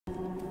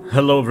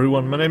Hello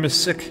everyone, my name is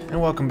SiC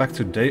and welcome back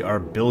to They Are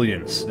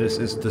Billions. This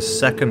is the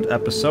second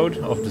episode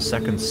of the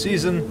second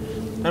season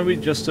and we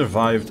just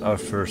survived our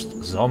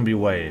first zombie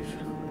wave.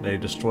 They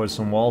destroyed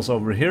some walls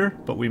over here,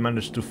 but we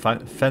managed to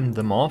fend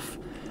them off.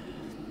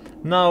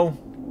 Now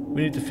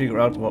we need to figure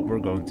out what we're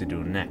going to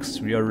do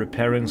next. We are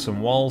repairing some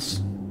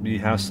walls. We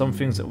have some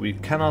things that we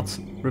cannot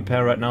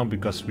repair right now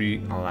because we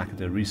lack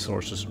the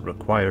resources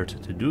required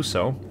to do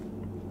so,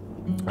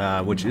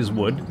 which is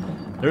wood.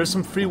 There is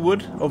some free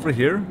wood over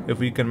here if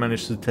we can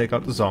manage to take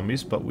out the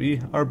zombies, but we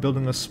are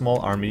building a small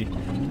army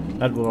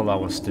that will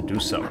allow us to do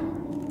so.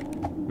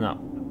 Now,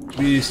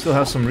 we still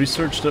have some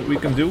research that we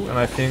can do, and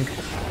I think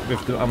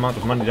with the amount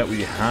of money that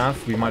we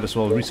have, we might as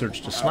well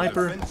research the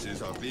sniper.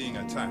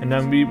 And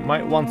then we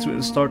might want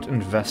to start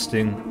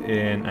investing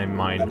in a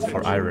mine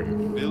for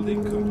iron.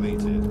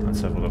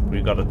 Let's have a look.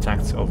 We got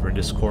attacked over in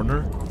this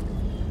corner.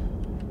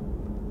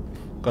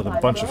 Got a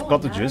bunch of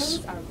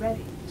cottages,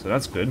 so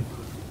that's good.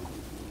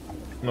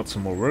 Got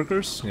some more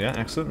workers. Yeah,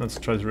 excellent. Let's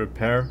try to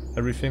repair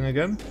everything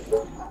again.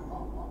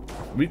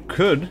 We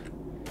could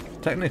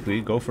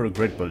technically go for a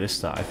great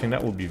ballista. I think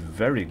that would be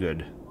very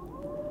good.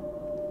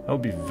 That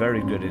would be very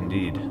good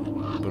indeed.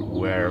 But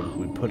where would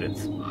we put it?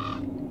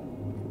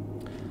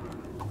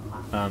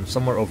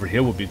 Somewhere over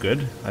here would be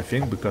good, I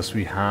think, because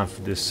we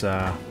have this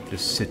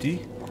this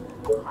city.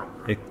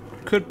 It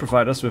could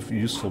provide us with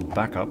useful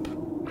backup,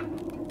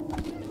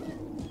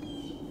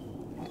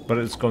 but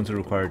it's going to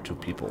require 2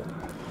 people.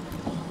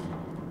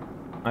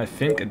 I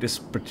think at this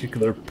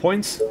particular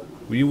point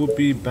we would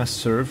be best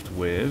served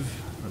with,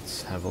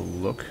 let's have a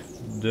look,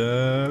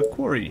 the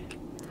quarry.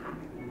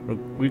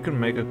 We can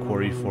make a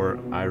quarry for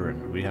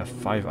iron. We have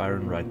 5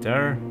 iron right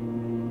there,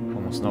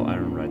 almost no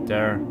iron right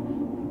there.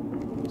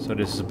 So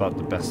this is about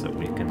the best that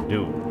we can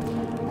do.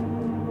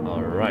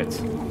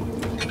 Alright,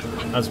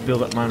 let's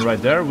build that mine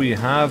right there. We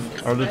have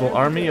our little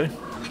army.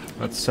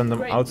 Let's send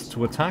them out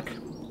to attack.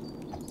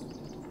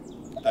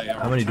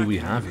 How many do we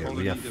have here?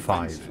 We have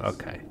 5,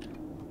 okay.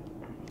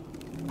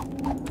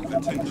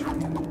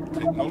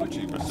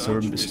 So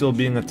we're still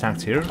being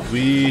attacked here.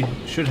 We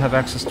should have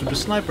access to the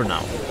sniper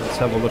now. Let's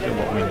have a look at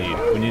what we need.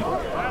 We need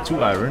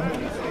 2 iron.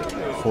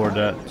 For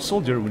the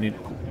soldier we need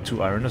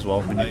 2 iron as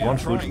well. We need 1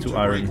 food, 2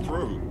 iron.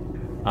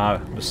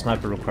 The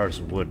sniper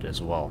requires wood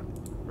as well.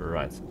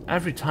 Right.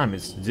 Every time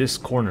it's this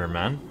corner,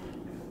 man.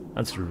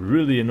 That's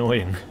really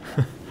annoying.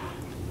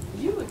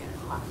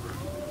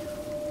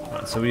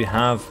 Right, so we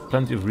have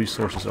plenty of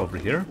resources over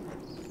here.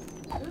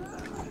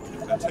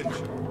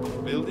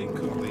 Building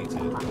completed.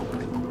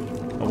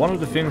 One of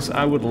the things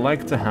I would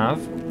like to have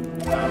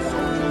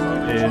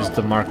is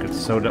the market,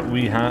 so that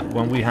we have,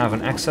 when we have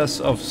an excess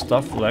of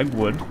stuff like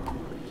wood,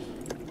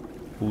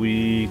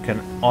 we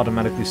can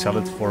automatically sell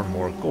it for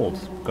more gold.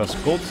 Because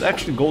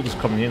gold is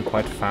coming in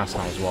quite fast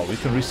now as well. We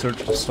can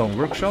research the stone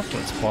workshop.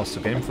 Let's pause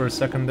the game for a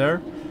second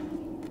there.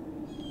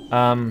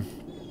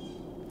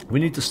 We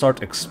need to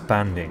start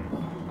expanding.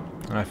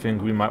 I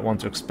think we might want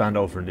to expand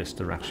over in this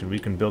direction. We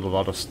can build a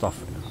lot of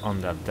stuff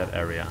on that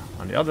area.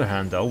 On the other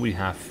hand though, we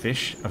have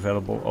fish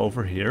available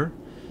over here.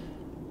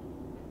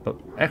 But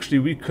actually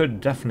we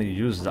could definitely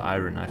use the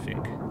iron, I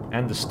think.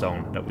 And the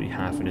stone that we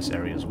have in this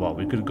area as well.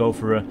 We could go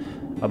for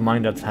a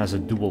mine that has a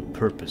dual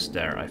purpose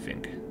there, I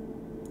think.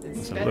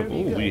 Let's have a look.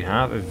 Ooh, we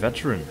have a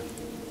veteran.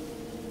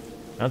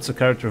 That's a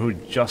character who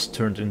just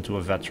turned into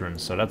a veteran,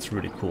 so that's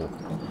really cool.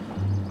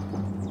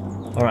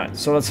 Alright,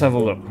 so let's have a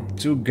look.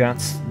 To get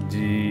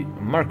the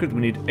market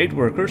we need 8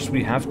 workers,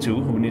 we have 2,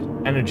 we need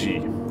energy.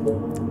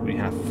 We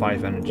have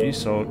 5 energy,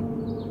 so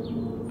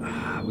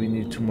we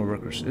need 2 more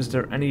workers. Is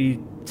there any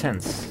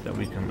tents that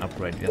we can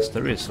upgrade? Yes,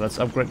 there is. Let's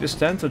upgrade this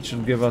tent, that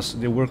should give us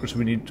the workers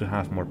we need to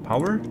have more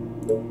power.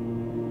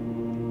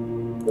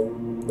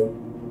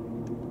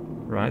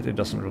 Right, it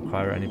doesn't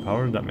require any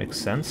power, that makes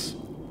sense.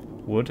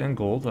 Wood and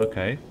gold,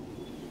 okay.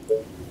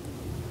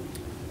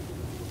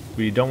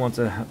 We don't want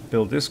to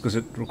build this because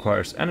it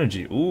requires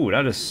energy. Ooh,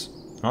 that's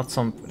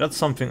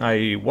something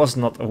I was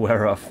not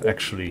aware of,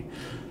 actually.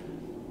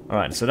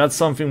 Alright, so that's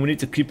something we need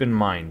to keep in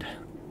mind.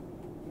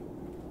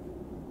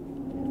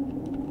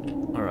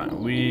 Alright,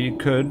 we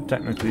could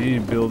technically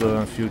build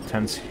a few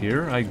tents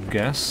here, I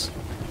guess.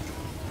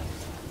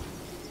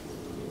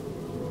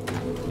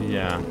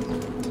 Yeah,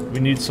 we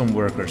need some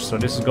workers. So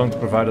this is going to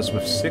provide us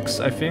with 6,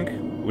 I think,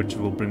 which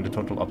will bring the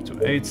total up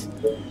to 8.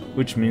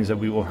 Which means that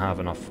we will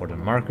have enough for the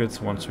market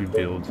once we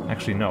build...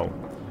 Actually, no.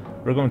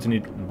 We're going to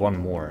need 1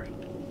 more.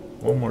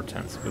 1 more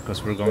tent,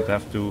 because we're going to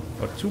have to...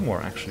 Or 2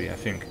 more, actually, I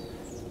think.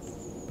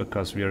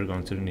 Because we are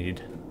going to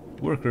need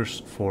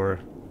workers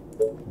for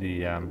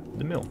the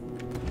mill.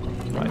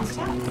 Right,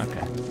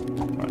 okay.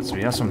 Alright, so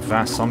we have some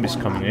fast zombies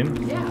coming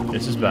in.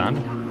 This is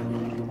bad.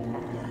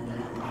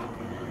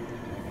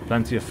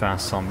 Plenty of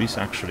fast zombies,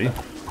 actually.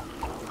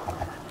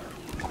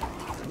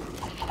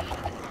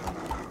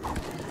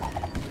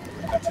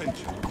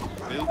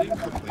 Building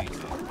completed.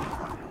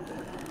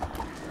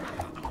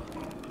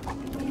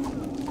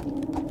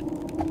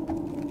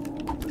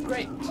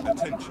 Great.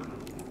 Attention.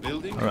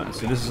 Building. Alright,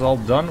 so this is all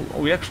done.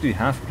 We actually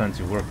have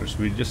plenty of workers.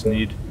 We just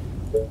need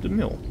the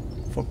mill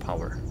for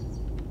power.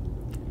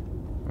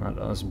 Let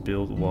us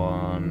build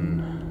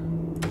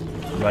one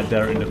right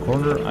there in the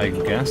corner, I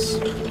guess.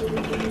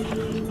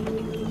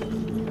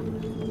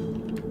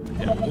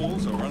 The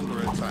walls are under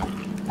attack.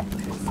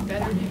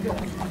 Better be good.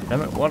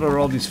 Damn it, what are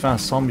all these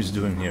fast zombies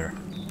doing here?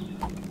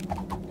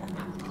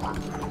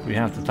 We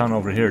have the town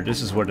over here.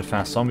 This is where the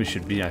fast zombies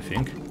should be, I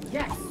think.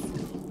 Yes.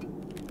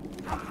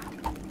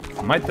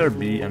 Might there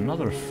be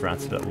another threat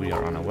that we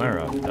are unaware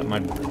of? That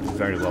might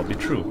very well be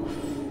true.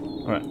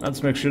 Alright,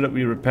 let's make sure that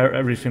we repair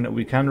everything that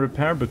we can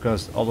repair,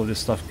 because all of this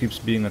stuff keeps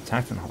being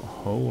attacked. And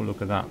oh,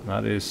 look at that.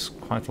 That is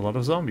quite a lot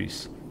of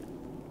zombies.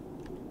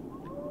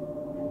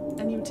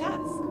 A new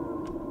task.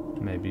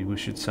 Maybe we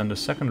should send a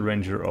second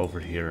ranger over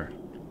here.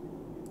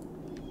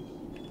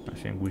 I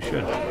think we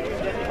should.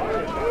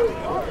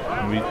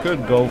 And we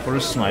could go for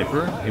a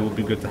sniper. He would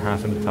be good to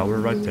have in the tower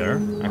right there.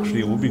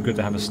 Actually, it would be good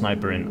to have a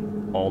sniper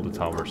in all the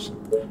towers.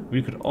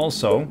 We could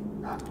also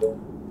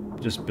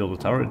just build a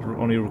tower. It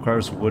only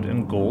requires wood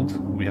and gold.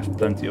 We have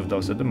plenty of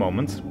those at the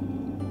moment.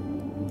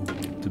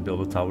 To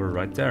build a tower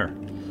right there.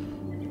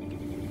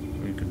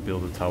 We could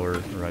build a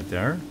tower right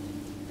there.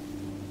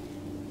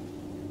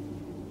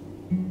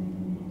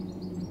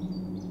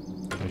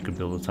 We could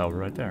build a tower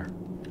right there.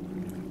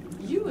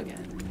 You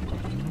again.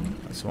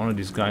 So one of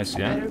these guys,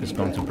 yeah, is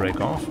going to break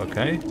off,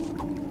 okay.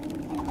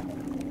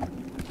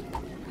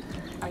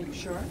 Are you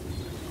sure?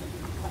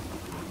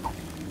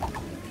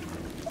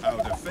 Our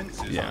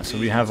defenses Yeah, are so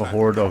we being have a attacked.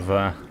 horde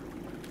of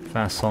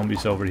fast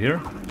zombies over here.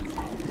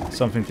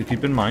 Something to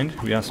keep in mind.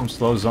 We have some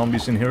slow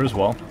zombies in here as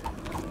well.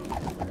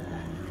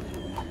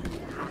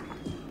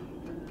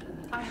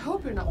 I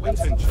hope you're not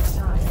wasting Attention.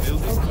 your time.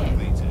 Building Okay.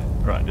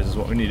 completed. Right, this is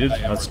what we needed.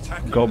 They are Let's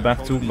attacking go our back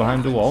to colony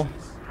behind the wall.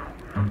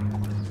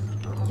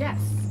 defenses. Yes.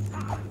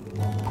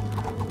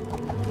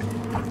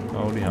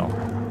 Holy hell.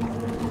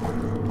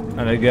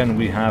 And again,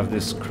 we have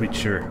this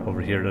creature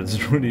over here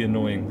that's really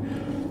annoying.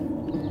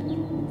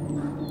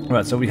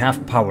 Right, so we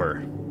have power,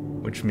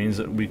 which means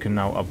that we can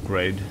now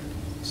upgrade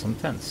some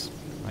tents,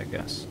 I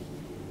guess.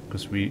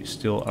 Because we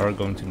still are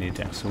going to need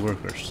extra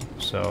workers.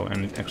 So,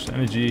 and extra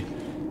energy,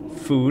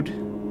 food,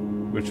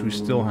 which we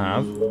still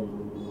have,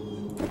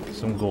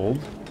 some gold.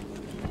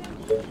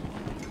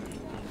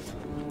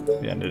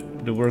 Yeah,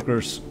 the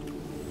workers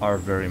are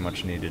very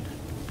much needed.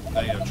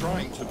 They are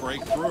trying to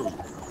break through.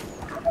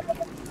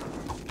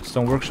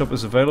 Stone workshop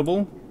is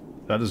available.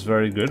 That is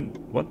very good.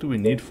 What do we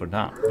need for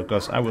that?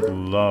 Because I would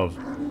love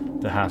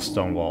to have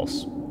stone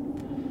walls.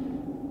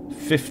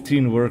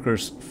 15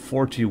 workers,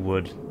 40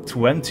 wood,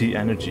 20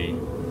 energy.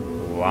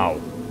 Wow.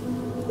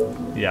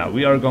 Yeah,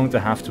 we are going to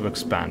have to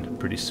expand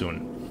pretty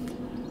soon.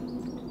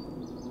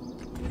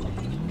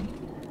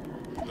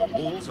 The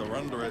walls are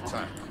under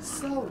attack.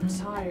 So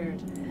tired.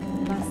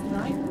 Last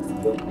night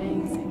was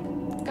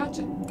amazing.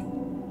 Gotcha.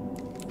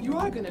 You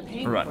are gonna pay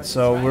me for Right, this,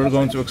 so right? we're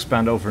going to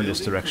expand over in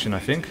this direction, I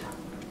think.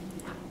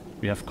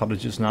 We have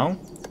cottages now.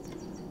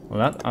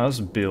 Let us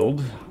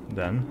build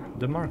then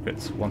the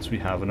market once we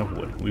have enough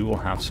wood. We will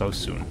have so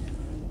soon.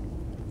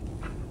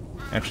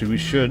 Actually, we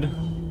should.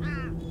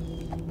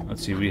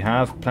 Let's see, we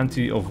have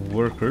plenty of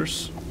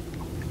workers.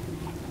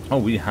 Oh,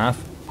 we have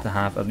to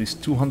have at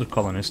least 200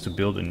 colonists to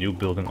build a new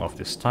building of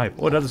this type.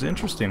 Oh, that is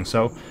interesting.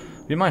 So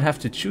we might have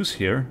to choose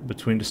here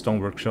between the stone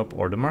workshop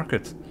or the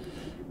market.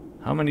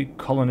 How many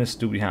colonists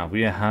do we have?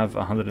 We have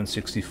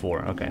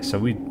 164. Okay, so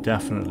we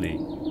definitely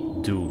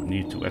do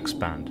need to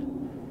expand.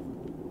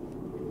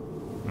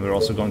 And we're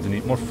also going to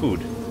need more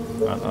food.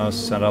 Let us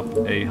set up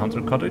a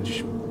hunter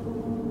cottage.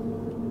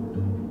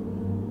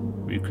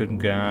 We could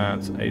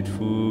get 8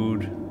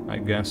 food, I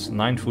guess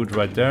 9 food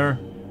right there.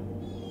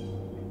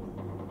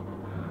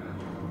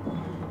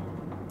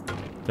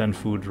 10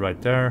 food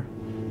right there.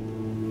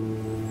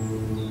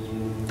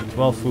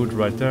 12 food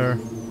right there.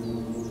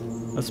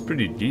 That's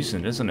pretty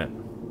decent, isn't it?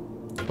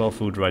 12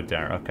 food right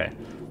there, okay.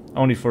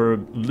 Only for a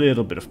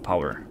little bit of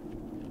power.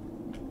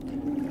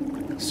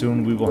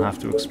 Soon we will have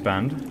to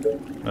expand.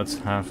 Let's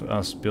have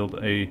us build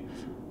a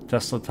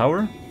Tesla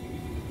tower.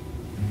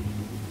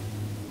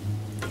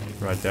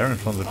 Right there in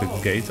front of the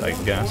gate, I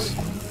guess.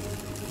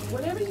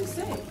 Whatever you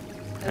say.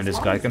 And this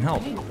guy can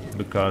help,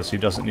 because he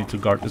doesn't need to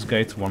guard this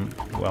gate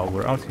while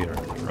we're out here,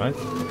 right?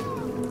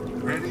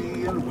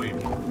 Ready and waiting.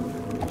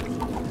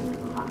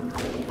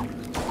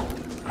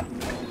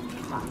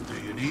 Do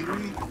you need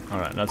me?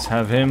 Alright, let's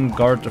have him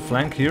guard the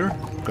flank here,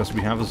 because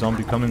we have a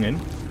zombie coming in.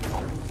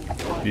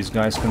 These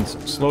guys can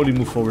slowly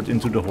move forward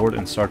into the horde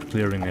and start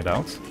clearing it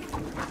out.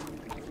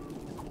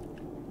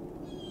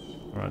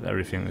 Alright,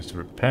 everything is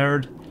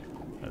repaired.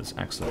 That's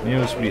excellent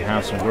news. We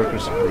have some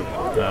workers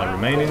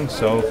remaining,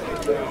 so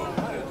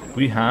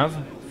we have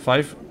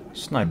 5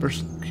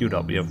 snipers queued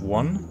up. We have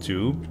 1,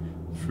 2,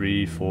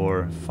 3,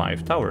 4,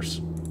 5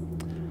 towers.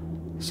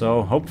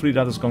 So hopefully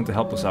that is going to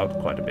help us out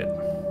quite a bit.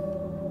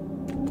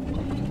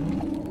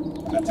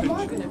 You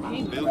are gonna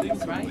pay me for Building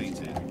this, right?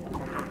 completed.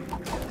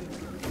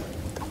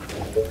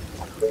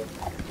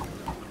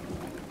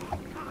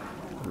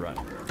 Right,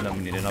 then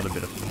we need another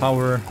bit of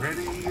power.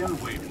 Ready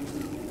and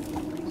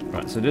waiting.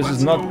 Right, so this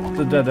is not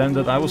the dead end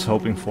that I was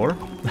hoping for.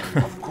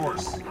 Of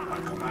course, my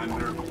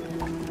commander.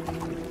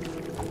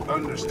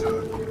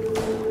 Understood.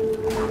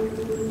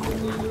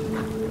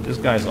 This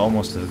guy is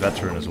almost a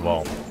veteran as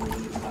well.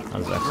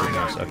 That's actually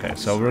nice. Okay,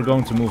 so we're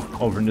going to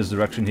move over in this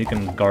direction. He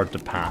can guard the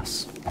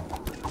pass.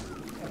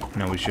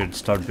 Now we should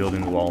start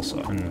building the walls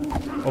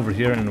over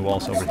here and the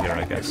walls over here,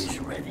 I guess.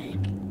 Right,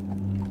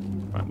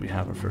 we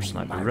have our first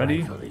sniper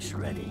ready.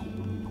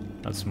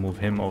 Let's move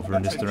him over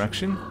in this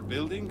direction.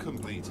 Building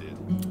completed.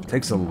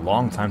 Takes a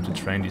long time to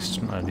train these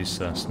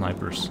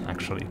snipers,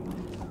 actually.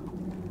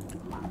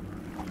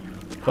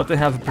 But they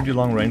have a pretty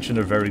long range and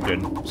they're very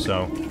good,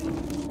 so...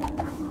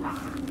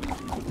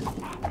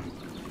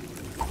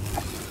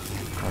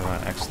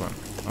 Alright, excellent.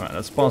 Alright,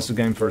 let's pause the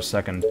game for a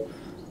second.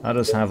 Let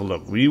us have a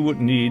look. We would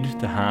need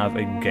to have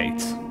a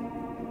gate.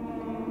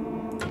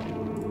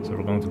 So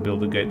we're going to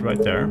build a gate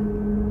right there.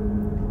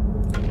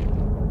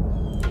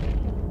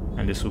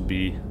 And this will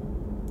be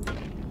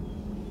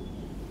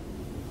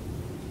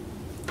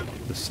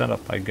the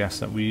setup, I guess,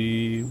 that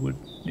we would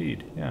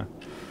need. Yeah.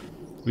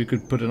 We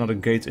could put another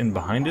gate in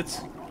behind it,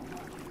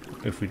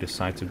 if we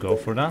decide to go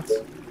for that.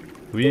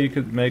 We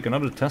could make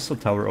another Tesla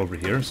tower over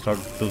here and start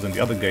building the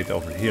other gate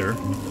over here.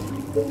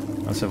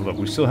 Let's have a look.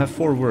 We still have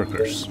 4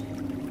 workers.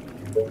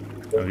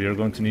 And we are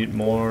going to need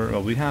more...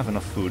 Well, we have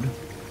enough food.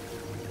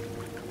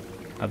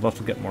 I'd love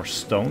to get more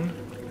stone.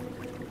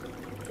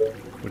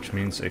 Which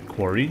means a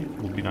quarry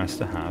would be nice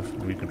to have.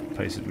 We could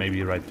place it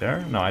maybe right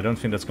there. No, I don't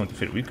think that's going to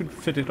fit. We could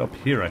fit it up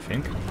here, I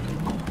think.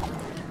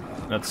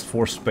 That's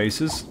 4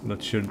 spaces.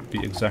 That should be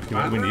exactly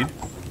what we need.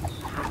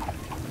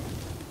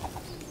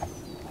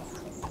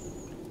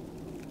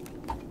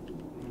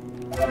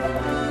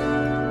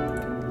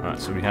 Alright,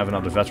 so we have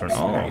another veteran.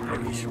 Oh.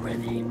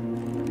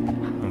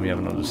 And we have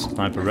another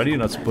sniper ready.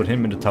 Let's put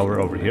him in the tower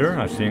over here.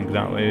 I think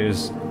that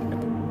is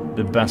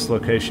the best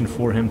location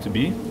for him to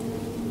be.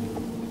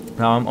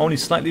 Now, I'm only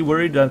slightly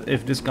worried that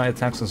if this guy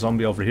attacks a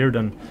zombie over here,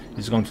 then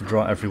he's going to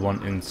draw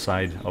everyone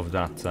inside of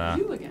that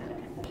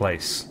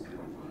place.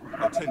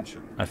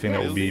 Attention. I think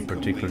that would be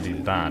particularly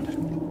bad.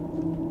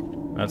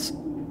 That's...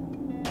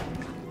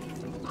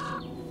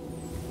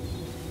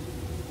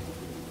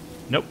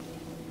 Nope.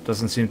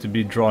 Doesn't seem to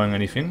be drawing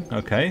anything.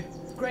 Okay.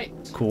 Great.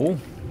 Cool.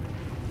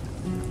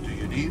 Do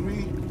you need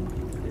me?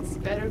 This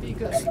better be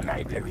good.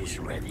 Sniper is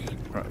ready.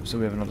 Right, so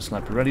we have another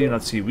sniper ready.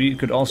 Let's see, we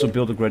could also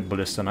build a great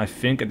ballista, and I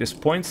think at this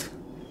point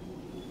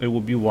it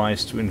would be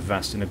wise to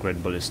invest in a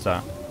great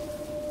ballista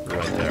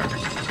right there.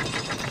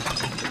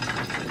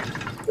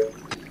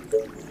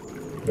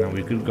 Now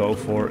we could go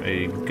for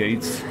a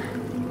gate.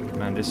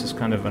 Man, this is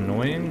kind of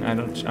annoying.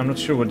 I'm not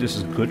sure what this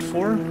is good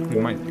for. We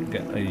might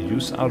get a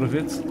use out of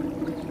it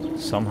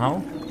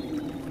somehow.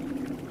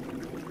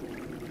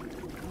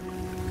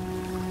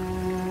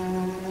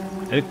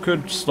 It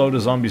could slow the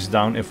zombies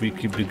down if we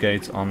keep the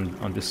gate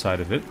on this side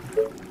of it.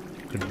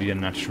 Could be a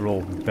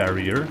natural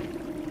barrier,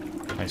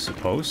 I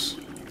suppose.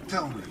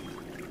 Tell me.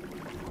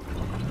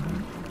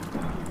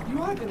 You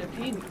are gonna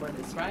pay me for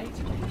this, right?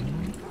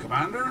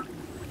 Commander?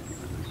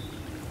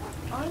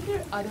 Aren't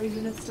there other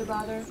units to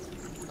bother?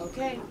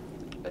 Okay,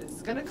 but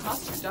it's gonna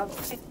cost you double.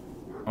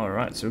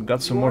 Alright, so we've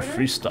got some more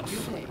free stuff. You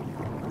pay.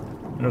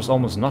 And there's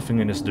almost nothing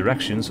in this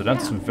direction, so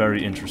that's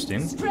very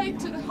interesting. Straight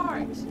to the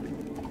heart.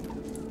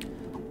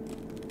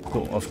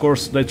 Cool. Of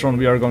course, later on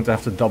we are going to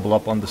have to double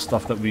up on the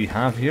stuff that we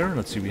have here.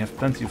 Let's see, we have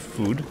plenty of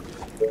food.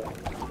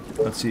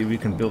 Let's see, we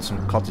can build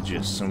some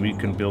cottages, and we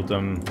can build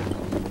them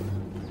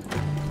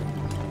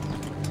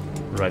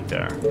right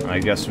there. I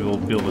guess we will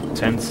build a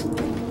tent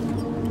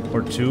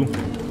or 2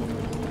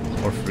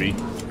 or 3,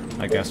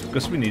 I guess,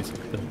 because we need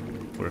the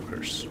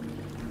workers.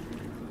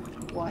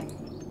 What?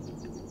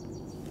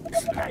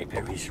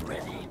 Sniper is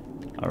ready.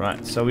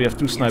 Alright, so we have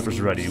 2 snipers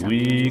ready.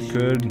 We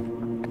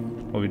could...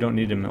 Well, we don't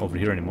need him over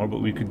here anymore,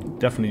 but we could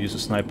definitely use a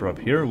sniper up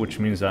here, which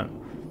means that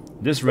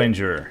this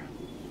ranger...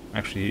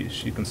 Actually,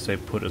 she can stay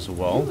put as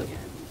well.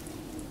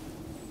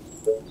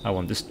 I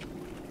want this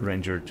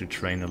ranger to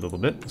train a little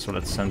bit, so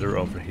let's send her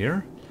over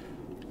here.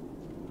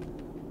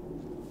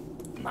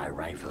 My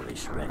rifle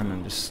is ready. And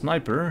then the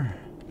sniper,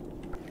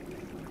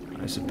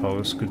 I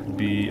suppose, could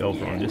be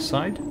over on this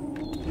side.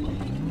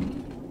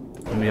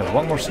 And we have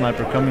one more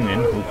sniper coming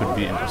in, who could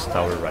be in this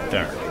tower right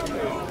there.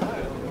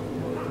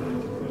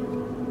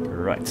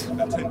 Right.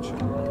 Attention.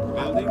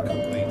 Building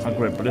complete. Our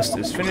great ballista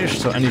is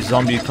finished, so any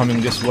zombie coming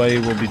this way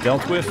will be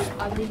dealt with.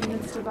 Other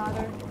units to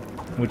bother?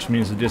 Which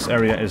means that this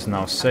area is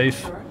now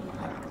safe.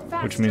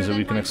 Which means that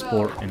we can Faster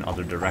than explore my bow. in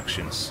other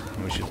directions.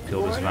 And we should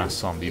kill this last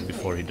zombie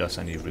before he does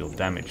any real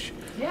damage.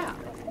 Yeah.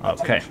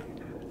 Okay.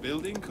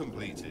 Building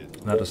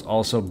completed. Let us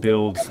also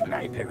build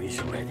Sniper is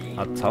ready.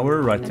 a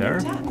tower right there.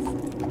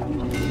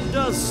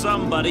 Does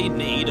somebody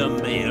need a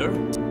mayor?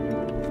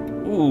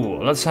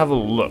 Ooh, let's have a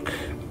look.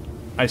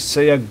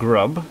 Isaiah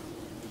Grubb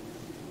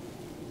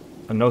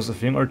knows a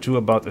thing or two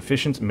about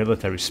efficient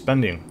military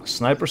spending.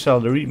 Sniper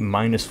salary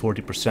minus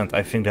 40%.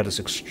 I think that is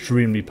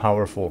extremely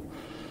powerful.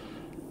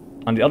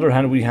 On the other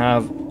hand, we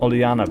have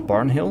Oleana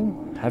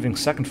Barnhill, Having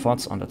second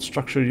thoughts on that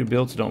structure you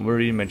built, don't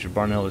worry, Major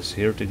Barnell is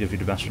here to give you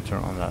the best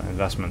return on that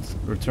investment.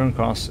 Return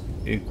cost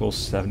equals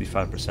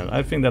 75%.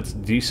 I think that's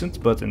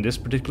decent, but in this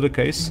particular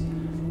case,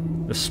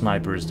 the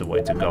sniper is the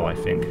way to go, I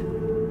think.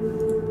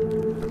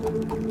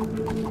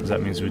 Because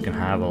that means we can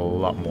have a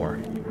lot more.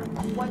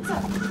 What's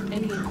up?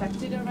 Any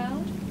infected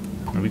around?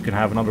 And we can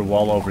have another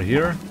wall over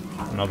here,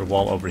 another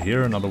wall over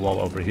here, another wall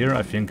over here.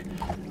 I think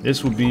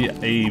this would be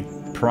a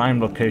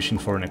prime location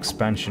for an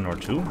expansion or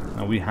two.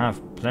 And we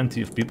have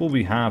plenty of people.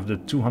 We have the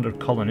 200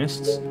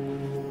 colonists.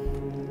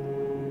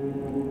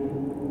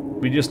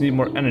 We just need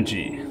more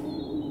energy,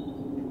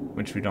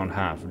 which we don't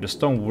have. The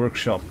stone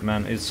workshop,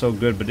 man, it's so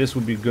good, but this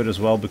would be good as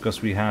well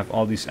because we have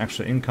all these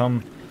extra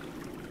income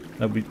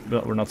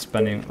that we're not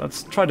spending.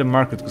 Let's try the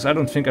market, because I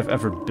don't think I've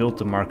ever built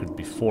the market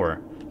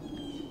before.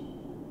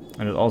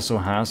 And it also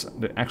has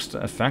the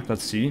extra effect,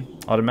 let's see,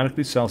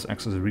 automatically sells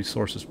excess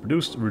resources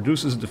produced,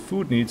 reduces the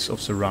food needs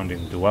of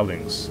surrounding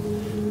dwellings.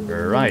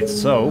 Right,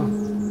 so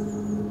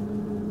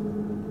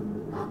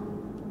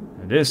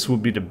this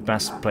would be the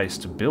best place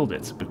to build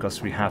it,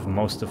 because we have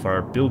most of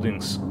our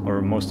buildings,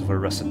 or most of our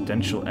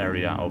residential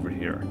area over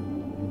here.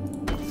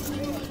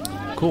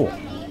 Cool.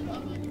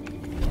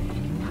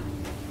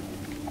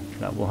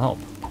 That will help.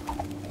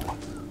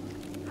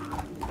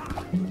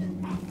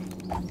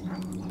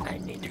 I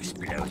need to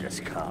explode this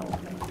cow.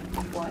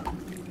 What?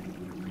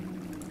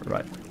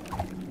 Right.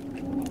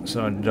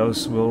 So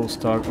those will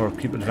start or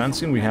keep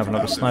advancing. We have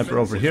another sniper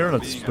over here.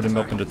 Let's put him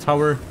up in the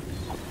tower.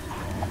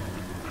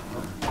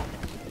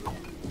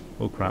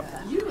 Oh crap.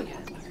 You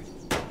again?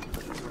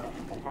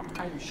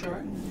 Are you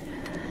sure?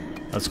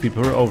 Let's keep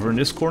her over in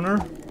this corner.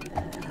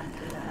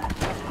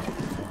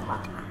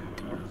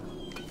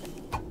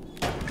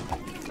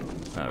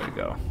 There we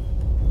go.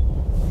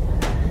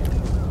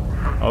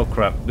 Oh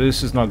crap,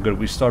 this is not good.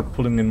 We start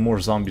pulling in more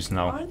zombies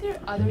now. Are there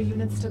other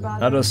units to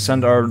bother? Let us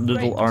send our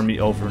little army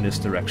over in this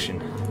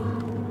direction.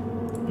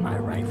 My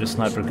rifle. The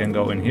sniper can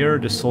go in here.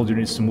 The soldier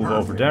needs to move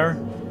over there.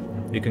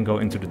 He can go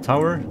into the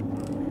tower.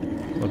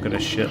 Look at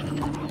this shit.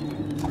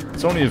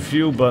 It's only a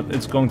few, but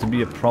it's going to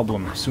be a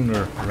problem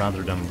sooner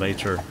rather than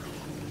later.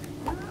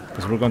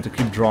 Because we're going to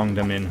keep drawing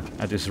them in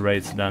at this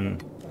rate,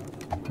 then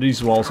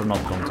these walls are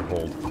not going to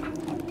hold.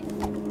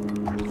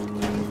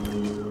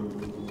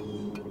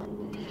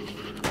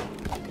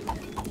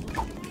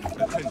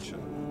 Attention.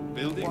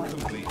 Building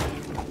complete.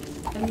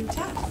 A new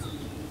task.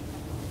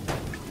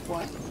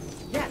 What?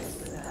 Yes.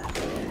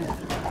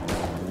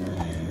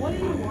 What do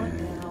you want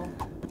now?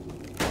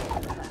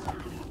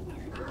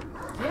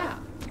 Yeah.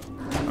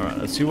 Alright,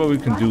 let's see what we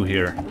can do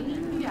here.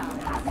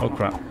 Yeah. Oh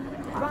crap.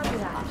 Roger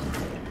that.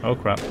 Oh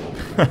crap.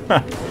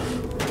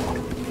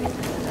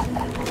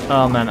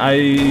 Oh man,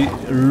 I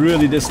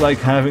really dislike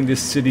having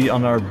this city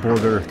on our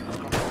border.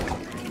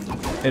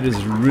 It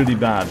is really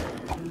bad.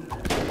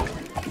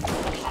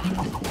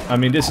 I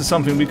mean, this is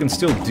something we can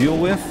still deal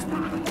with.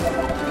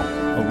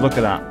 Oh, look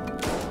at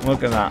that.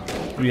 Look at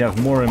that. We have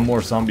more and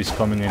more zombies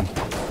coming in.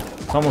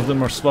 Some of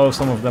them are slow,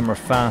 some of them are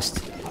fast.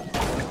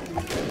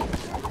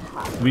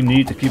 We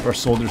need to keep our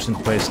soldiers in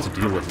place to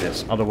deal with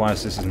this.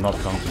 Otherwise, this is not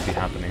going to be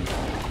happening.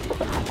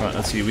 Right,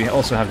 let's see. We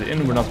also have the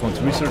inn. We're not going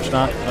to research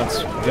that.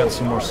 Let's get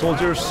some more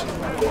soldiers.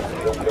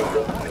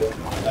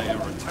 They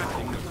are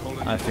attacking the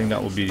colony. I think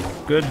that will be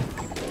good.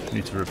 We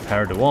need to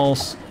repair the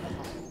walls.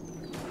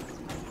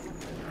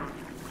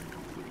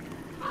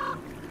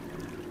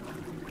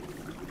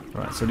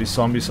 Right, so these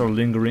zombies are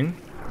lingering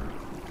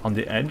on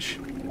the edge.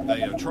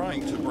 They are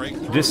trying to break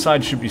through. This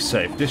side should be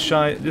safe. This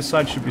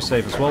side should be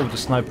safe as well with the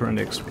sniper and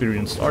the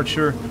experienced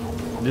archer.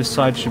 This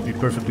side should be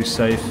perfectly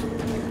safe.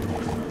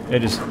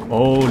 It is...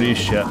 holy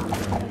shit.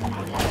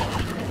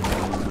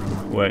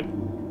 Wait.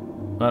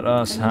 Let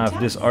us have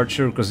this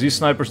archer, because these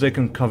snipers, they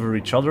can cover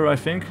each other, I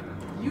think.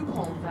 You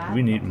call that?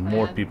 We need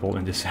more people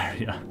in this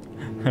area.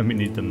 And we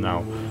need them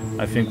now.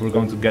 I think we're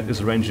going to get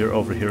this ranger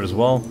over here as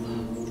well.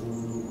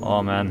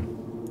 Oh man.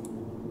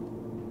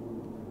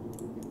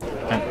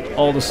 And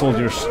all the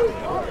soldiers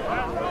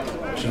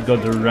should go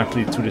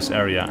directly to this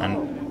area,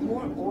 and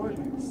More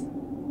orders.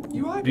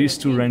 You are these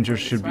two gonna rangers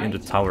take should this, be in the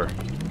right? tower.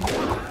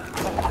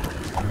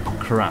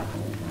 Crap.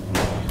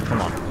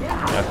 Come on.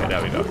 Okay,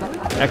 there we go.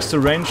 Extra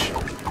range.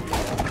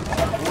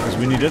 Because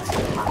we need it.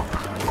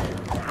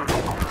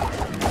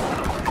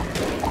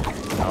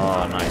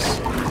 Oh, nice.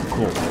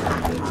 Cool.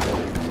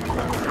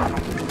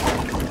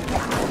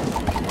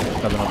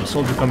 Got another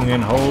soldier coming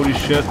in. Holy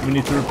shit, we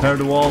need to repair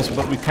the walls,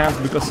 but we can't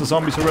because the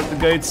zombies are at the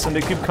gates and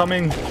they keep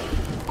coming.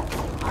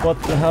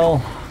 What the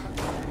hell?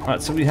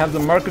 Alright, so we have the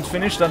market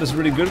finished. That is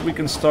really good. We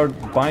can start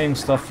buying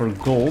stuff for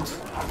gold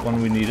when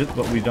we need it,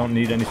 but we don't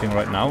need anything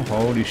right now.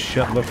 Holy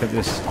shit, look at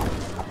this.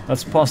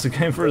 Let's pause the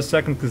game for a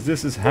second because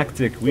this is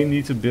hectic. We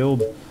need to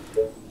build...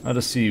 Let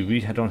us see,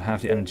 we don't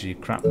have the energy.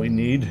 Crap, we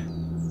need...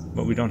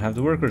 but we don't have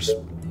the workers.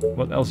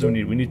 What else do we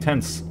need? We need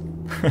tents.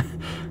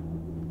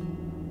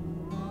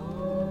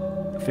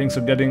 Things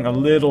are getting a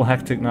little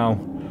hectic now.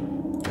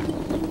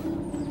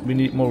 We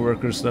need more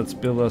workers. Let's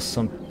build us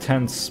some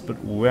tents, but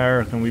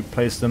where can we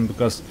place them?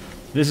 Because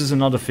This is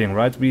another thing,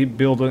 right? We're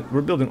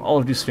building all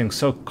of these things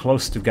so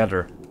close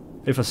together.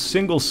 If a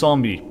single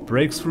zombie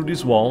breaks through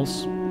these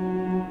walls,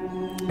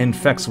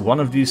 infects one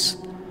of these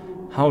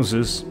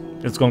houses,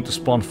 it's going to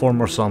spawn 4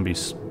 more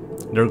zombies.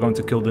 They're going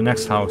to kill the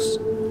next house.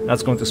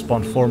 That's going to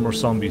spawn 4 more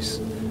zombies.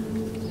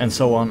 And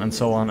so on and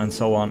so on and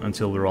so on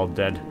until we're all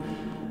dead.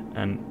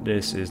 And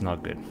this is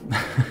not good.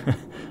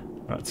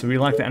 Right, so we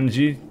lack the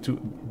energy to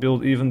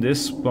build even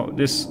this. But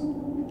this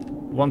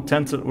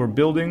 1/10 that we're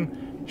building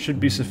should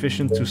be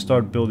sufficient to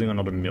start building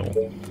another mill.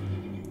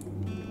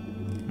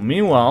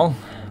 Meanwhile,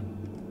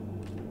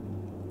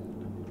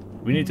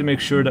 we need to make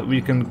sure that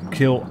we can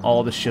kill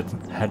all the shit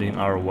heading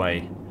our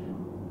way.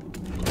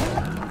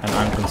 And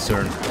I'm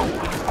concerned.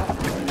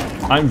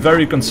 I'm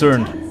very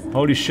concerned.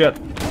 Holy shit.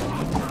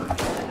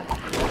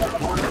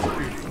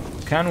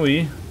 Can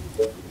we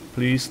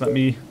please let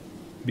me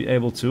be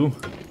able to?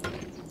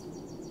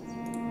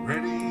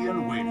 Ready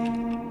and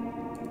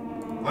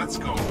waiting. Let's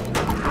go.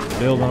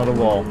 Build another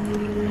wall.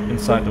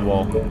 Inside the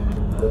wall.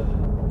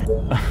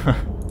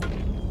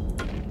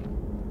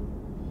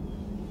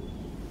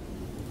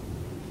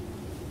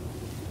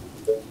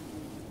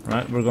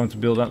 Right, we're going to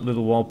build that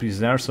little wall piece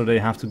there, so they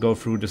have to go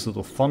through this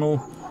little funnel.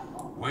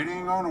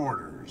 Waiting on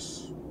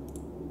orders.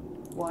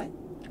 What?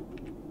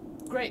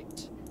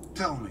 Great.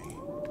 Tell me.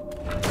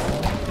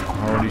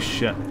 Holy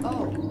shit.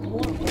 Oh,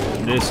 more.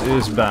 This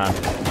is bad.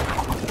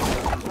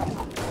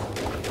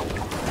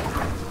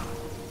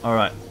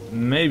 Alright,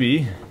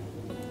 maybe...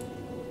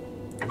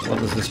 What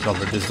does this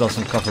cover? This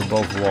doesn't cover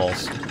both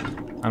walls.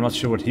 I'm not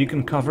sure what he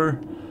can cover.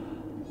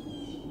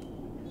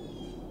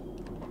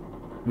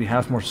 We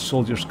have more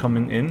soldiers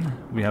coming in.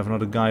 We have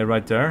another guy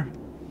right there.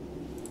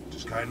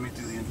 Just guide me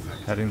to the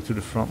infected. Heading to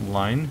the front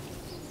line.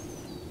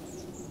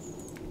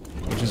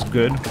 Which is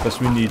good, because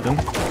we need them.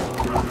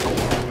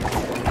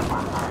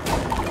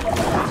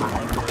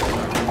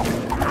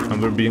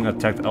 And we're being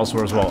attacked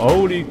elsewhere as well.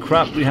 Holy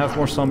crap, we have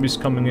more zombies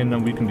coming in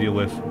than we can deal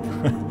with.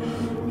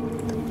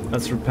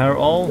 Let's repair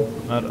all.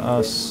 Let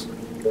us...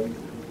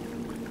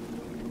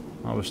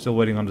 Oh, we're still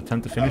waiting on the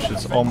tent to finish.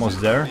 It's almost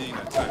there.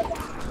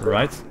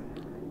 Right.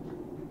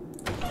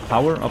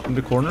 Power up in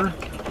the corner.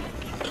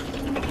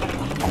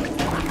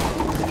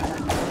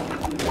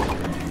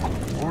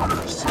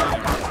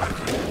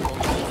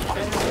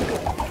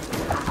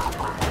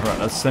 Alright,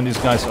 let's send these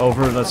guys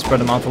over. Let's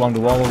spread them out along the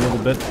wall a little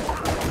bit.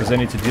 Because they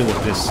need to deal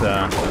with this...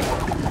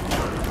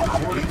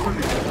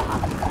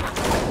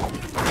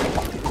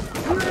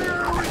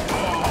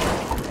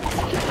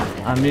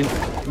 I mean,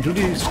 do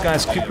these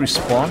guys keep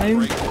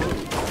respawning?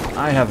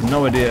 I have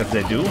no idea if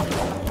they do.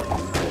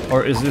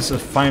 Or is this a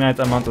finite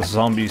amount of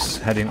zombies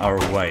heading our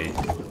way?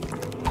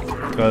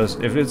 Because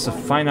if it's a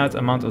finite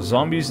amount of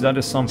zombies, that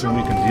is something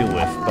we can deal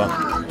with. But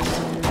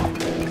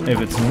if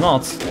it's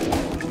not,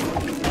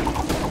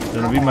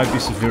 then we might be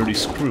severely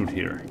screwed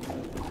here.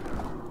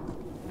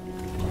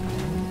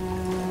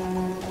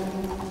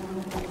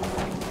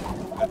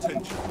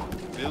 Attention.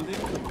 Building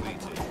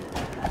completed.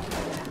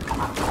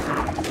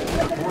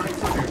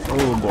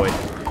 Oh boy.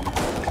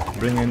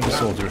 Bring in the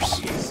soldiers,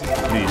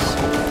 please.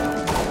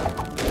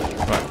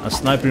 Right, a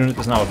sniper unit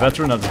is now a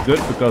veteran, that's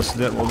good, because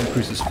that will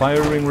increase his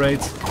firing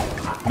rate,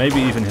 maybe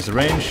even his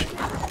range.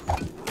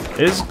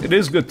 It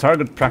is good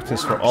target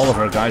practice for all of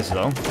our guys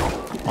though,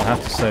 I'll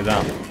have to say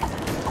that.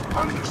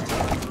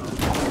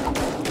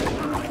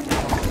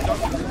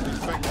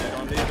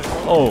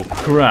 Oh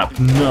crap,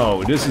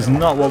 no, this is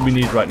not what we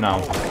need right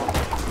now.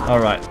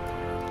 Alright,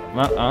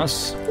 let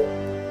us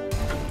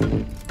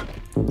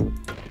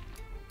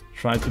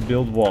try to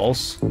build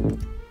walls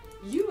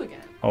You again.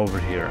 over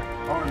here.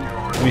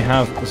 We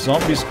have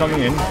zombies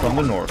coming in from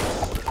the north.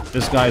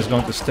 This guy is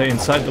going to stay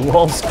inside the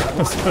walls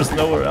because there's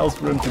nowhere else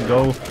for him to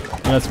go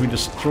unless we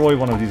destroy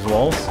one of these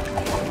walls.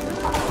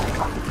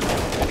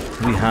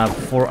 We have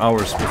 4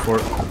 hours before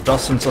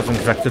dozens of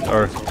infected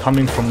are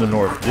coming from the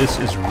north. This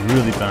is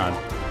really bad.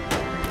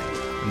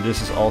 And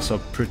this is also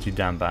pretty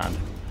damn bad.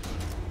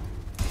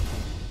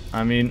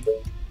 I mean...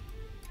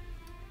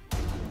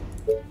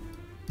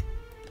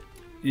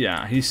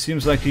 Yeah, he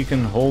seems like he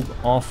can hold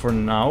off for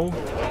now.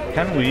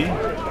 Can we,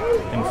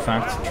 in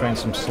fact, train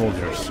some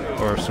soldiers,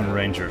 or some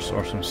rangers,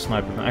 or some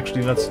snipers?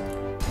 Actually, let's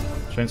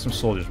train some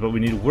soldiers, but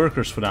we need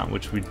workers for that,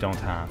 which we don't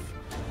have.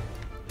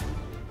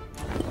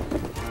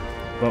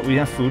 But we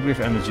have food, we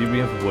have energy, we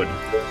have wood.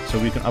 So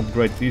we can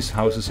upgrade these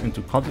houses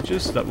into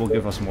cottages. That will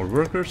give us more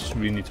workers.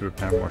 We need to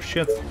repair more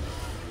shit.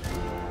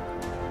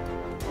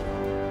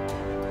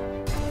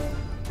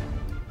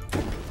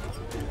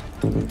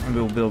 And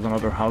we'll build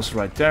another house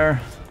right there.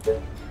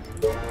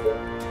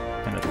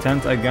 And a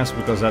tent, I guess,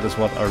 because that is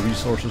what our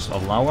resources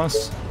allow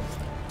us.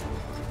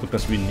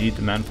 Because we need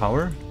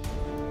manpower.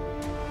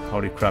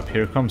 Holy crap,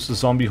 here comes the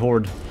zombie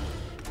horde.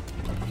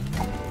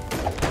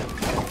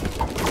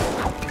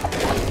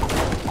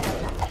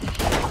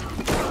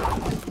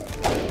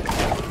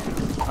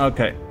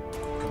 Okay.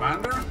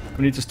 Commander?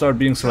 We need to start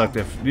being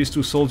selective. These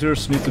 2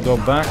 soldiers need to go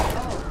back.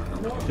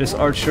 This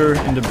archer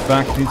in the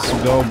back needs to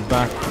go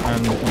back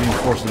and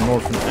reinforce the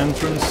northern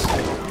entrance.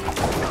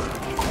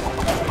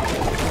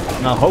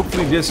 Now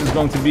hopefully this is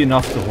going to be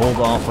enough to hold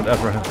off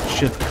whatever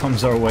shit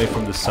comes our way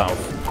from the south.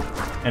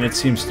 And it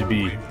seems to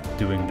be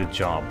doing the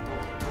job.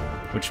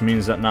 Which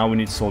means that now we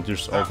need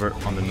soldiers over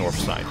on the north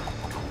side.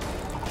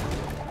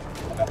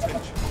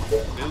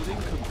 Building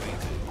completed.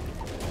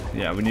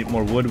 Yeah, we need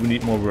more wood, we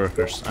need more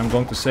workers. I'm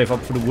going to save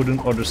up for the wooden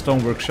or the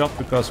stone workshop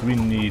because we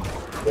need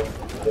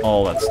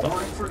all that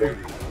stuff.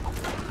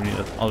 We need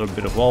a other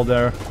bit of wall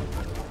there.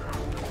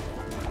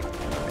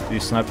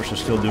 These snipers are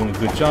still doing a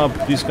good job.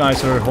 These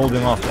guys are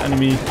holding off the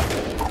enemy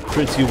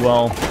pretty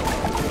well.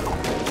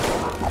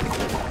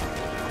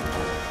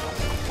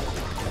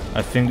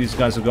 I think these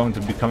guys are going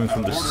to be coming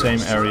from the same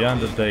area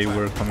that they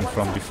were coming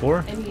from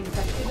before. Any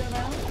infected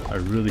around? I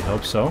really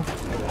hope so.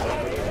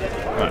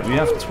 Right, we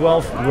have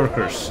 12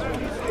 workers,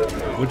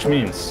 which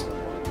means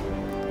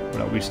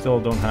that we still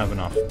don't have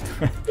enough.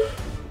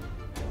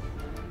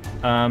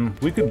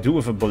 We could do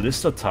with a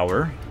ballista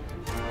tower.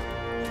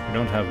 We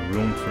don't have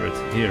room for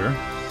it here,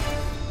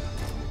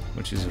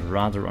 which is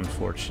rather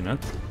unfortunate.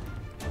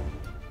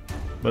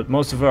 But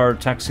most of our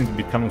attacks seem to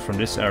be coming from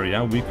this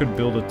area. We could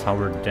build a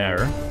tower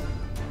there.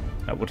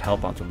 That would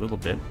help out a little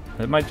bit.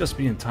 It might just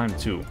be in time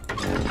too.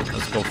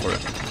 Let's go for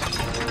it.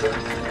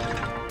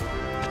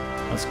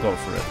 Let's go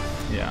for it.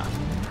 Yeah.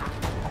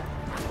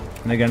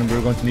 And again,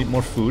 we're going to need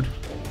more food.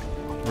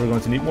 We're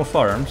going to need more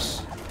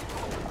farms.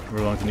 We're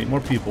going to need more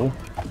people.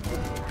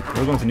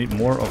 We're going to need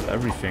more of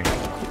everything.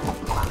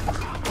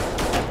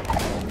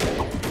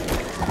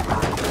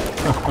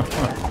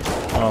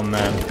 Oh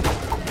man.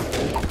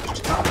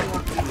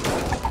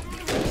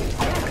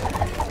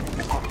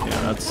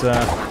 Yeah, let's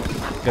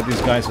get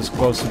these guys as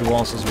close to the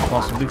walls as we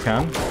possibly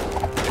can.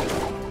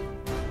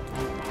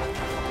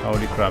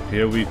 Holy crap,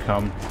 here we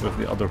come with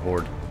the other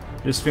horde.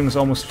 This thing is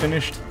almost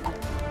finished.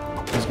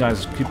 These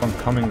guys keep on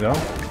coming though.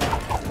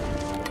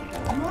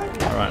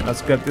 Alright,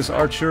 let's get this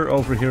archer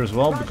over here as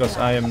well, because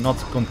I am not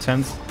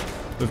content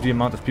with the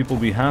amount of people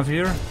we have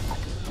here.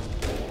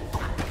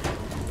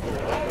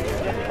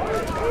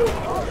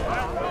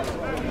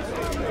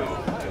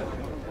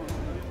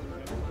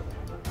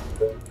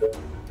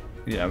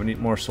 Yeah, we need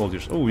more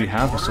soldiers. Oh, we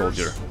have a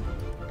soldier.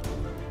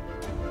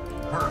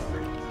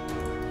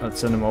 Let's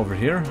send him over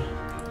here.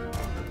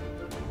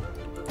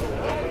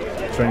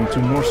 Training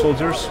 2 more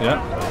soldiers, yeah.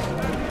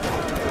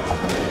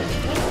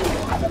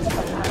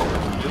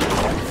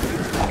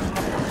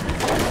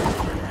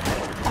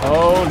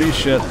 Holy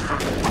shit.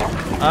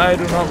 I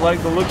do not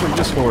like the look of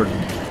this horde.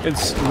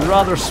 It's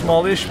rather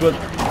smallish, but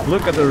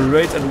look at the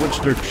rate at which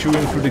they're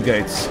chewing through the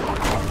gates.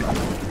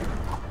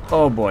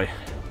 Oh boy.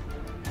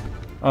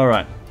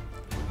 Alright.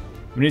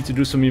 We need to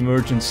do some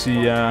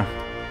emergency.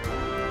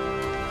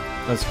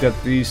 Let's get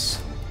these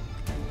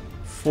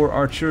 4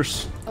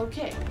 archers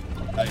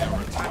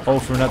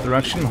over in that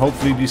direction.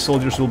 Hopefully these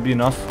soldiers will be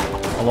enough,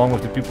 along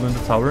with the people in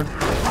the tower.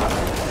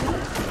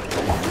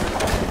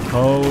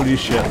 Holy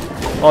shit.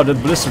 Oh,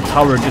 that ballista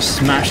tower just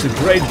smashed a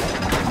great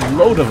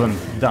load of them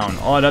down.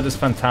 Oh, that is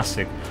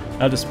fantastic.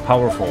 That is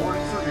powerful.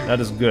 That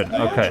is good.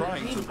 Okay.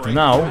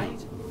 Now,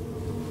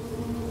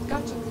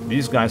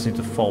 these guys need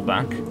to fall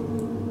back.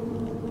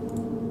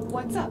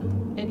 What's up?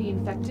 Any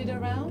infected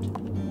around?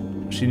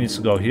 She needs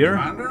to go here.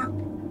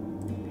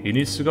 He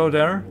needs to go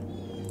there,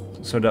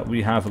 so that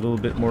we have a little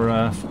bit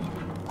more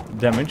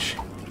damage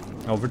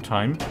over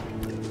time.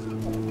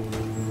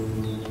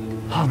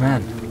 Oh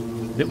man,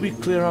 did we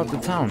clear out the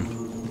town?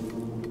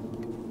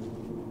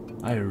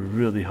 I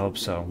really hope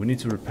so. We need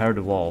to repair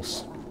the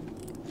walls.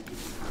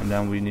 And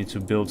then we need to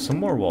build some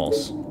more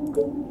walls.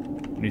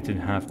 We need to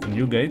have the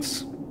new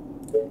gates.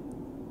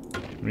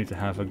 We need to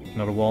have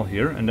another wall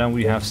here, and then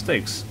we have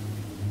stakes.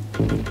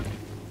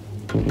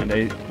 And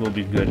they will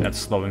be good at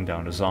slowing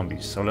down the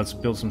zombies. So let's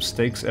build some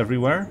stakes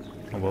everywhere.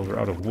 Oh, well, we're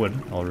out of wood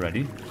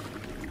already.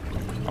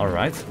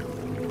 Alright.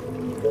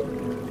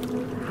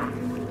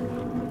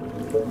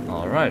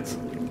 Alright.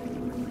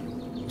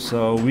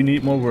 So we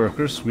need more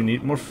workers, we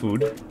need more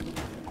food.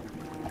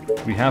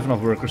 We have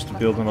enough workers to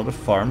build another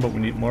farm, but we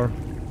need more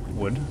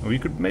wood. We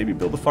could maybe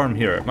build a farm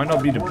here. It might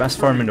not be the best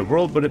farm in the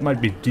world, but it might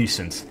be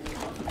decent.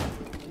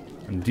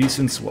 And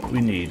decent's what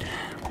we need.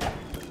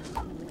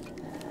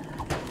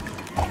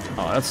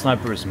 Oh, that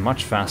sniper is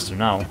much faster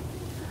now.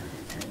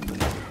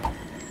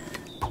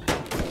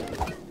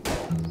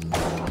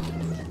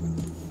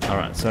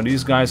 Alright, so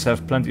these guys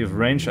have plenty of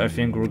range. I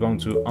think we're going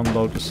to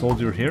unload the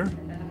soldier here.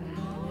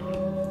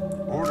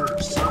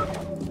 Orders.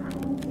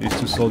 These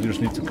 2 soldiers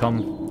need to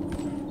come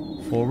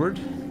forward.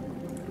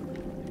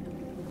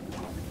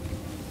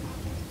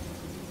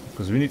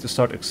 Because we need to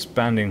start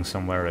expanding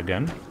somewhere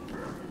again.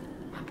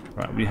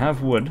 Right, we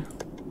have wood.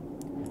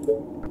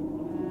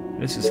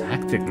 This is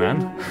hectic,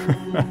 man.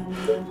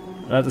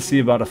 Let's see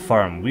about a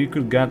farm. We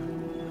could get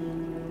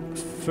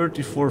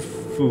 34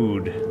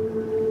 food.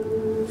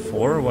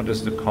 For what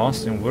is the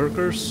cost in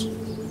workers?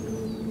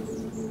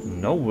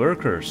 No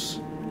workers.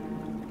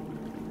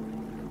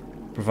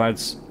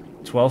 Provides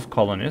 12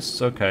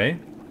 colonists, okay.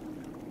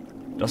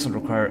 Doesn't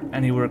require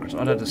any workers.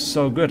 Oh, that is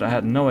so good. I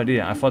had no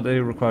idea. I thought they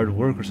required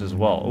workers as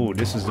well. Oh,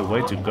 this is the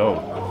way to go.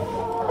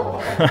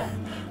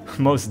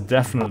 most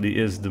definitely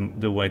is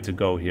the way to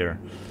go here.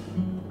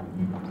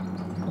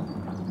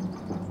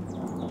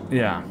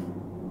 Yeah,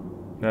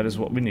 that is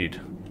what we need.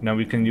 Now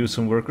we can use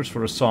some workers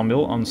for a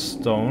sawmill on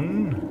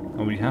stone,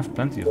 and we have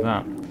plenty of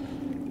that.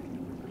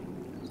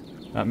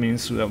 That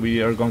means that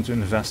we are going to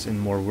invest in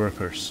more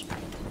workers,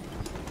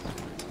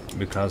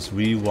 because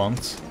we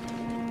want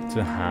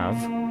to have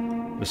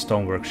the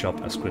stone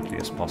workshop as quickly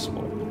as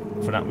possible.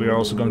 For that we are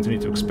also going to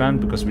need to expand,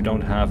 because we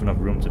don't have enough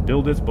room to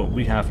build it, but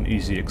we have an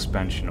easy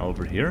expansion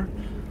over here,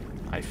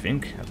 I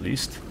think, at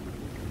least.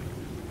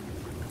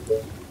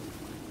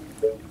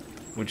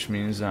 Which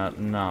means that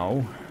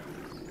now...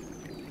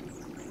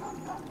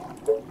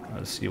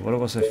 Let's see, what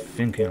was I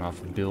thinking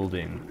of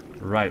building?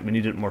 Right, we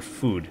needed more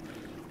food.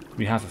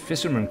 We have a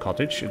fisherman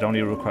cottage. It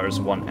only requires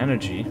 1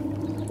 energy.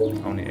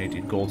 Only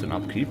 80 gold in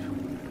upkeep.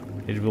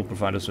 It will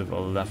provide us with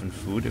 11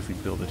 food if we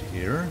build it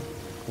here.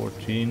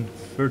 14,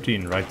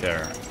 13 right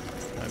there.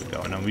 There we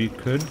go. Now we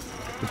could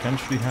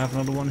potentially have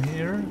another one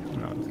here.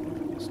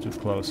 No, it's too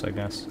close, I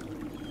guess.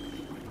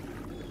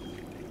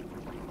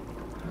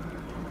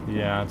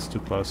 Yeah, it's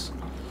too close.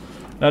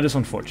 That is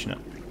unfortunate.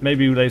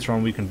 Maybe later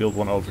on we can build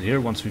one over here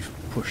once we've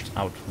pushed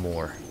out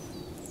more.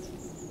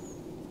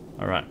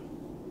 Alright.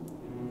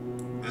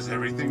 Is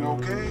everything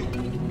okay?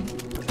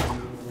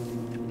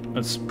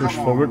 Let's push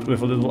forward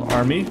with a little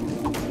army.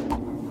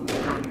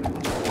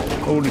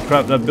 Holy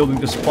crap, that building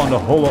just spawned a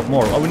whole lot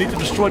more. Oh, we need to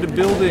destroy the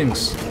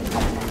buildings.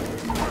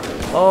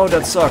 Oh,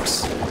 that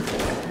sucks.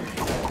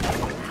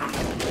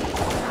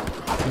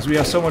 Because we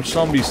have so much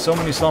zombies, so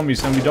many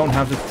zombies, and we don't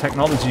have the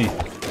technology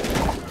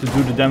to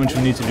do the damage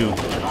we need to do.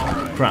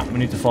 Crap, we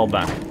need to fall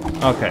back.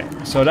 Okay,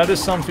 so that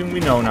is something we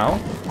know now.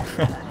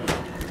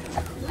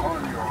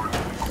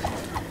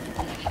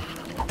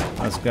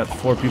 Let's get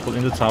 4 people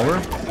in the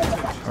tower.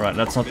 Alright,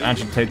 let's not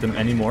agitate them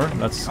anymore.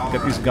 Let's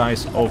get these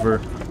guys over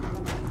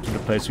to the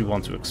place we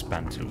want to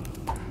expand to.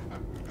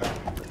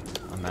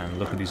 Oh man,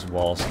 look at these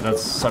walls.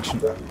 That's such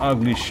an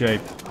ugly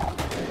shape.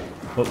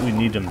 But we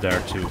need them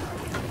there too.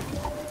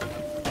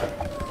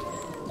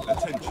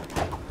 Attention.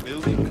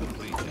 Building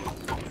completed.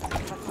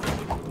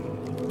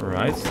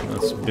 Alright,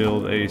 let's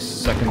build a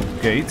second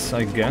gate,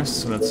 I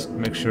guess. Let's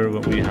make sure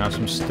that we have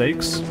some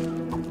stakes.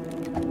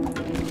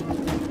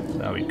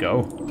 There we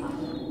go.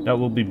 That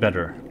will be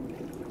better.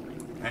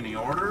 Any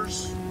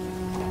orders?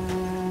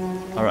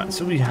 Alright,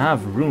 so we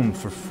have room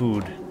for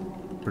food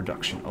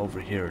production over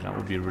here. That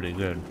would be really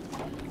good.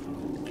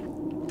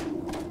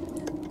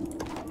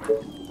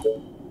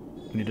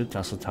 We need a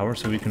Tesla tower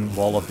so we can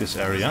wall up this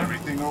area. Is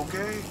everything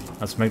okay?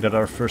 Let's make that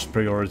our first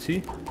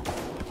priority.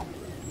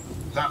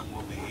 That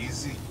will be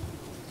easy.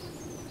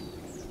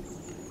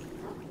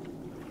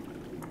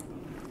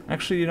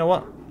 Actually, you know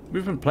what?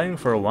 We've been playing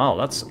for a while.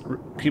 Let's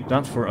keep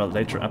that for a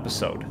later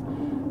episode.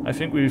 I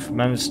think we've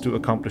managed to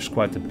accomplish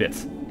quite a bit.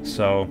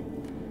 So,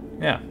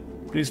 yeah.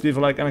 Please leave a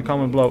like and a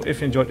comment below if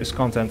you enjoyed this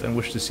content and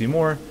wish to see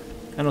more.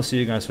 And I'll see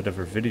you guys for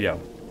whatever video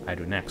I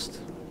do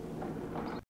next.